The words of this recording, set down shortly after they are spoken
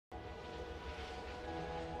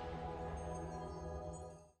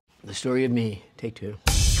The story of me. Take two.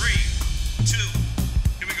 3, 2,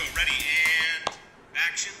 here we go. Ready and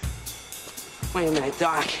action. Wait a minute,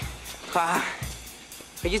 Doc.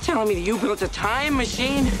 Are you telling me that you built a time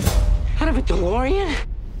machine out of a DeLorean?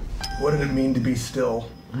 What did it mean to be still?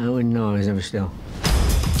 I wouldn't know. I was never still.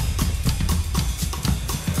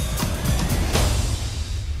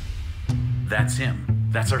 That's him.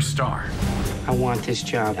 That's our star. I want this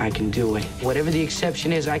job. I can do it. Whatever the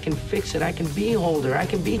exception is, I can fix it. I can be older. I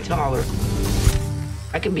can be taller.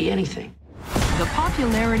 I can be anything. The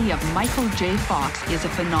popularity of Michael J. Fox is a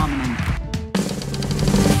phenomenon.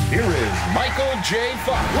 Here is Michael J.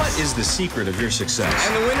 Fox. What is the secret of your success?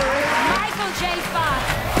 And the winner is Michael J. Fox.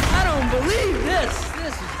 I don't believe this.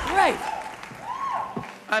 This is great.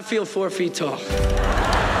 I feel 4 feet tall.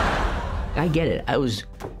 I get it. I was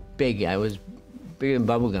big. I was bigger than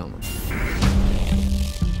bubblegum.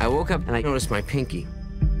 I woke up and I noticed my pinky.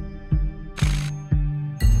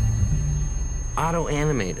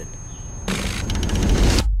 Auto-animated.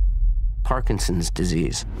 Parkinson's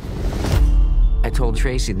disease. I told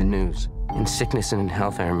Tracy the news. In sickness and in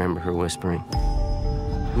health, I remember her whispering.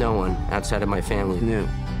 No one outside of my family knew.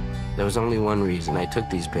 There was only one reason I took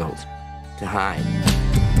these pills. To hide.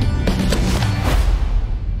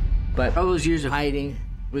 But all those years of hiding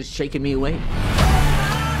was shaking me awake.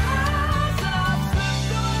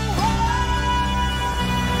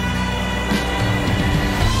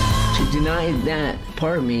 To deny that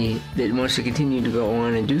part of me that wants to continue to go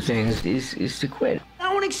on and do things is to quit.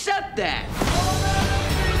 I won't accept that.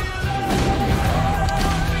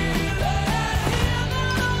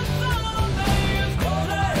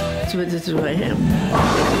 This is what I am.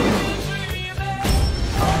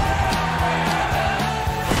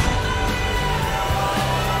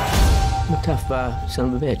 I'm a tough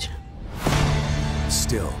son of a bitch.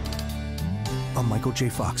 Still, a Michael J.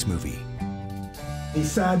 Fox movie. The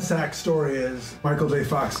sad sack story is Michael J.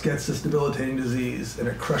 Fox gets this debilitating disease and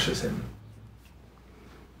it crushes him.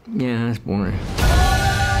 Yeah, that's boring.